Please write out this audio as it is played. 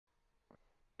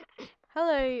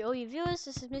Hello, all you viewers.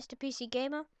 This is Mr. PC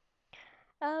Gamer.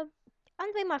 Uh,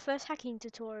 I'm doing my first hacking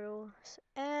tutorial,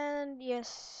 and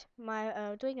yes,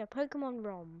 my doing a Pokemon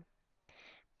ROM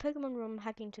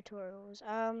hacking tutorials.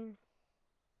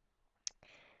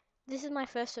 This is my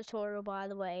first tutorial, by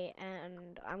the way,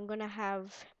 and I'm gonna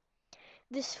have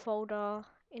this folder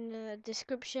in the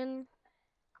description.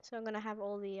 So I'm gonna have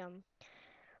all the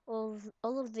all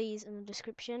of these in the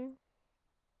description,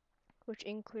 which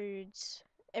includes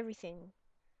everything.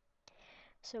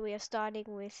 So we are starting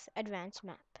with advanced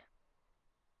map.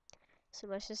 So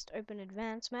let's just open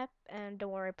advanced map and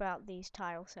don't worry about these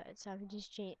tile sets. I've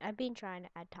been trying to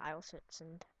add tile sets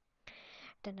and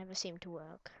they never seem to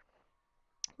work.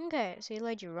 Okay, so you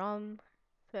load your ROM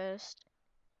first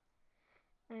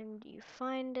and you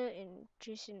find it in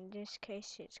this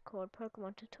case it's called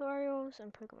Pokemon Tutorials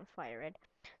and Pokemon Fire Red.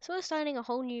 So we're starting a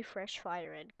whole new fresh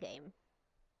Fire Red game.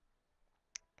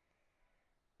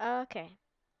 Okay.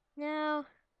 Now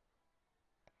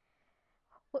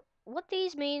what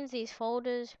these means, these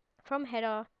folders from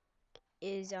header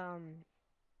is all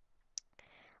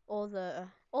the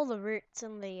routes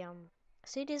and the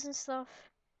cities and stuff.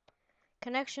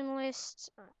 Connection lists.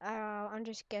 I'm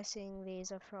just guessing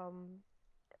these are from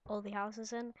all the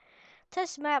houses and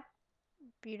test map.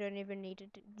 You don't even need to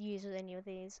use any of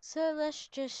these. So let's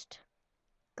just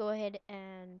go ahead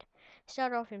and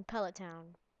start off in Pellet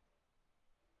Town.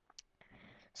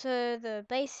 So the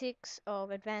basics of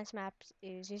advanced maps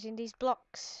is using these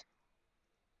blocks,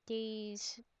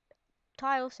 these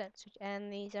tile sets,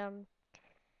 and these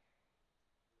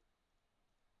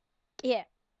yeah.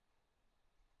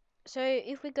 So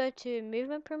if we go to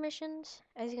movement permissions,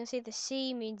 as you can see, the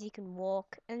C means you can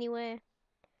walk anywhere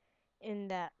in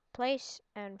that place,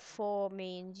 and 4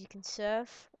 means you can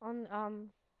surf on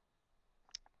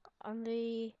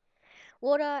the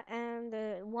water, and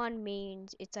the 1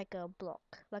 means it's like a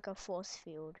block, like a force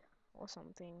field or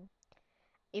something.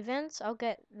 Events, I'll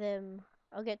get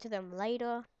to them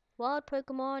later. Wild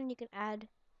Pokemon, you can add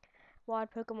wild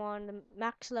Pokemon, the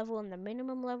max level and the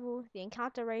minimum level. The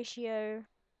encounter ratio,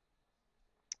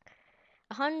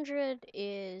 100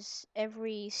 is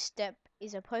every step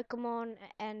is a Pokemon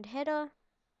and header.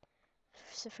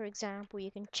 So for example,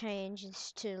 you can change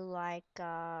this to like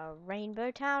Rainbow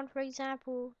Town, for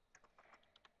example.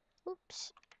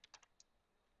 Oops.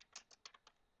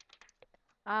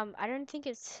 I don't think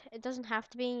it doesn't have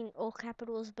to be in all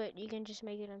capitals, but you can just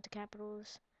make it into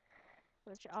capitals.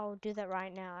 Which I'll do that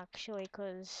right now, actually,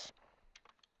 because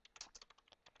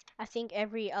I think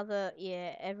every other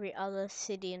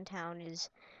city and town is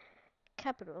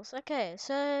capitals. Okay,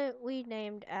 so we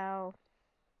named our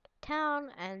town,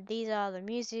 and these are the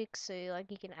music. So like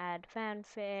you can add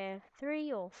fanfare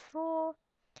 3 or 4.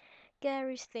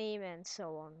 Gary's theme, and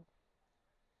so on.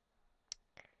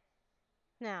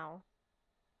 Now,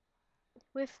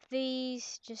 with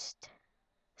these, just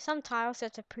some tile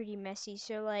sets are pretty messy.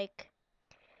 So, like,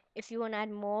 if you want to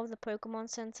add more of the Pokemon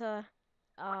Center,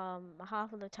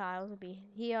 half of the tiles will be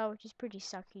here, which is pretty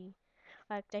sucky.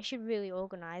 Like, they should really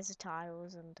organize the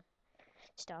tiles and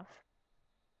stuff.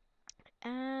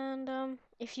 And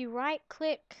if you right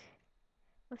click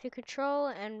with your control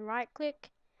and right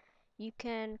click, you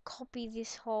can copy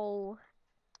this whole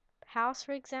house,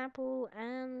 for example,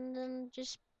 and then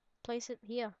just place it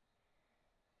here.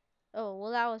 Oh,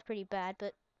 well, that was pretty bad,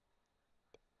 but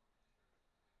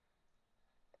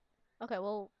okay,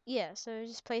 well, yeah, so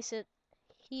just place it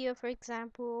here, for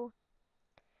example,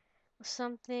 or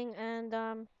something, and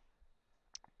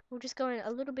we'll just go in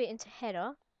a little bit into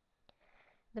header.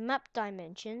 The map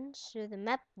dimensions, so the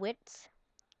map width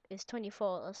is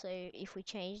 24, so if we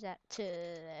change that to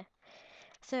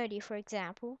 30, for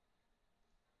example,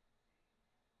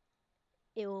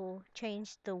 it will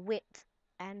change the width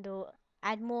and it'll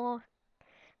add more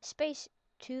space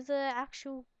to the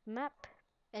actual map.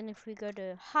 And if we go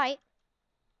to height,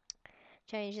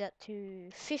 change that to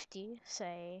 50,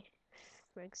 say,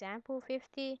 for example,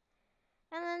 50,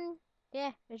 and then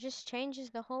yeah, it just changes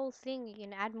the whole thing. You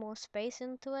can add more space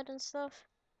into it and stuff.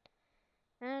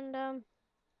 And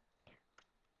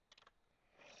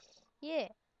yeah,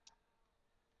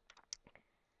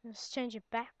 let's change it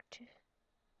back to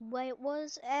the way it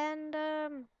was. And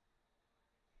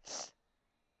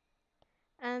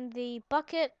the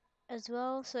bucket as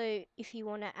well. So if you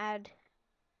want to add,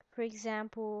 for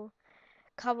example,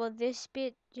 cover this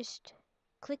bit, just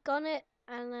click on it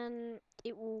and then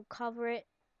it will cover it.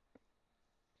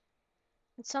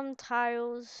 And some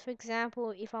tiles, for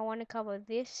example, if I want to cover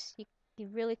this, you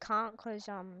really can't, because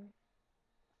the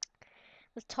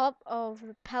top of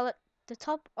the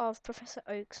top of Professor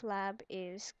Oak's lab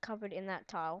is covered in that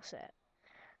tile set.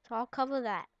 So I'll cover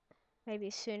that maybe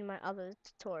soon in my other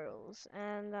tutorials.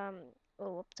 And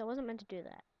oh whoops, I wasn't meant to do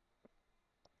that.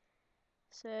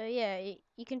 So yeah,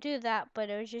 you can do that, but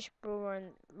it would just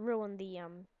ruin the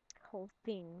whole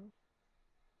thing.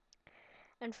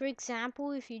 And for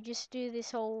example, if you just do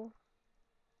this whole,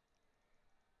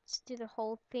 just do the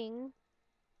whole thing,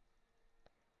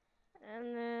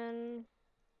 and then,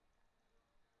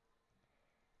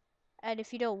 and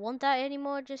if you don't want that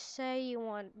anymore, just say you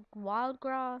want wild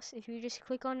grass. If you just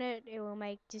click on it, it will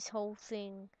make this whole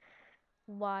thing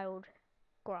wild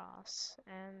grass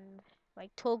and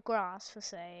like tall grass for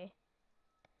say.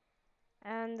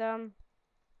 And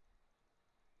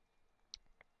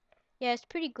yeah, it's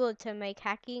pretty good to make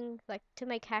hacking, like to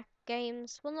make hack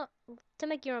games. Well, not to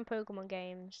make your own Pokemon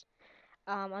games.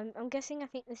 I'm guessing I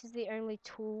think this is the only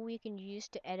tool you can use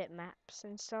to edit maps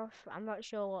and stuff. I'm not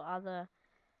sure what other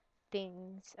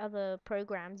things, other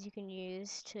programs you can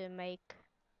use to make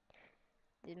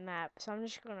the map. So I'm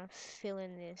just gonna fill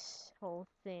in this whole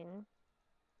thing.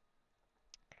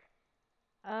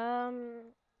 Um,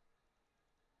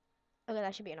 okay,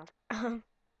 that should be enough.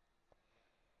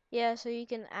 Yeah, so you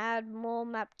can add more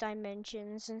map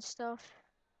dimensions and stuff,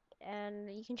 and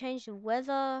you can change the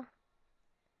weather,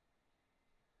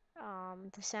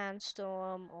 the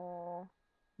sandstorm or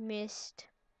mist.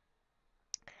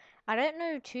 I don't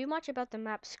know too much about the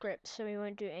map scripts, so we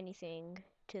won't do anything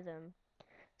to them.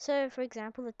 So, for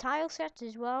example, the tile sets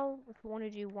as well. If we want to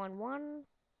do 1-1,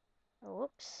 oh,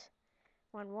 whoops,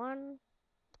 1-1,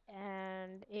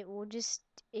 and it will just,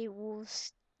 it will,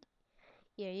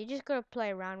 yeah, you just gotta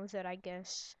play around with it, I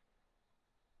guess.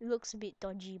 It looks a bit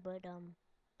dodgy, but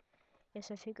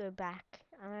yes. If you go back,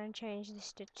 I'm gonna change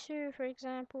this to 2, for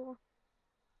example.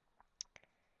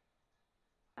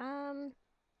 Um,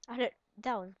 I don't.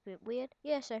 That was a bit weird.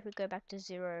 Yeah, so if we go back to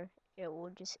 0,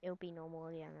 it'll be normal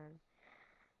again.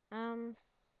 And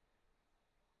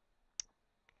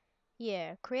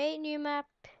yeah, create new map.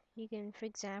 You can, for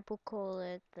example, call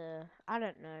it the, I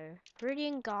don't know,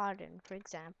 Viridian Garden, for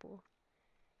example.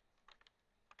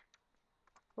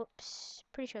 Whoops,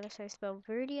 pretty sure that's how you spell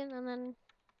Viridian, and then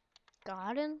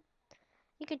Garden.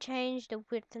 You can change the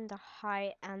width and the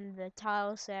height and the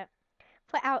tile set.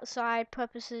 For outside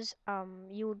purposes,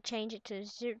 you would change it to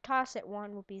 0. Tile set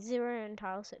 1 will be 0, and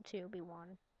tile set 2 will be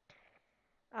 1.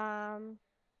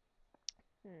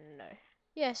 No.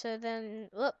 Yeah, so then,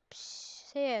 whoops.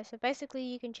 So yeah, so basically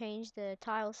you can change the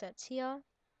tile sets here.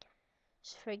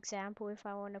 So for example, if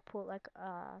I want to put like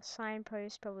a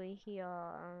signpost probably here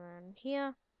and then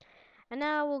here. And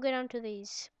now we'll get onto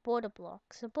these border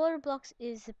blocks. The border blocks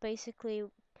is basically,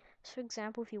 so for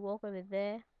example, if you walk over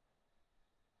there,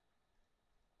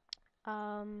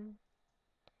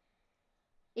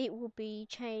 it will be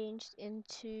changed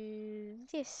into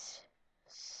this.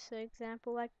 So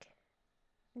example, like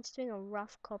it's doing a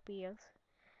rough copy of,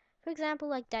 for example,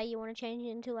 like that, you want to change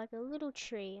it into like a little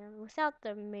tree and without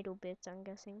the middle bits, I'm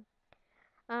guessing.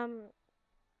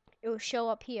 It will show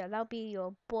up here. That'll be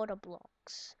your border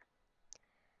blocks.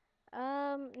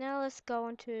 Now let's go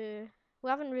on to, we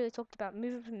haven't really talked about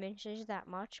movement permissions that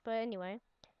much, but anyway.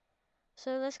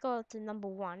 So let's go to number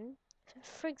 1. So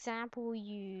for example,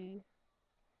 you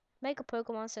make a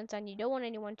Pokemon Center and you don't want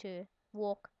anyone to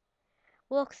walk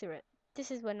through it.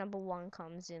 This is where number 1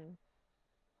 comes in.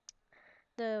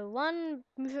 The one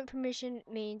movement permission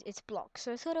means it's blocked,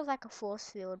 so it's sort of like a force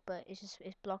field, but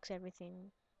it blocks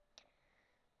everything.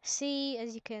 C,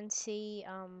 as you can see,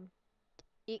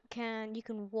 you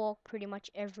can walk pretty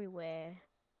much everywhere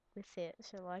with it.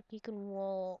 So like you can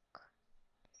walk,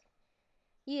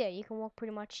 yeah, you can walk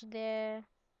pretty much there,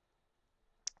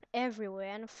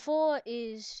 everywhere. And 4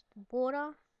 is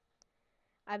water,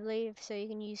 I believe, so you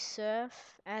can use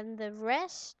surf. And the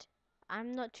rest,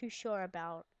 I'm not too sure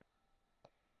about.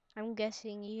 I'm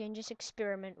guessing you can just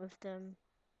experiment with them.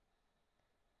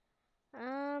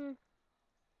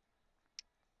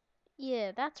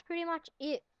 Yeah, that's pretty much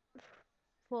it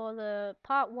for the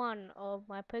part 1 of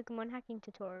my Pokemon hacking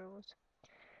tutorials.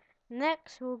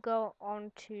 Next, we'll go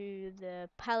on to the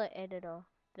palette editor,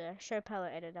 the show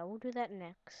palette editor. We'll do that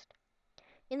next,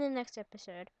 in the next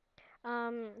episode.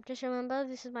 Just remember,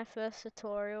 this is my first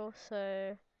tutorial,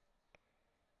 so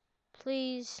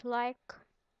please like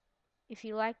if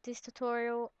you like this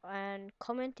tutorial and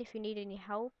comment if you need any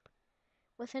help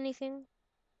with anything.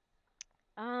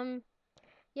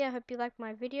 Yeah, I hope you liked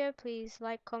my video. Please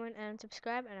like, comment, and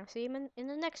subscribe, and I'll see you in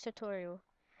the next tutorial.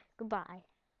 Goodbye.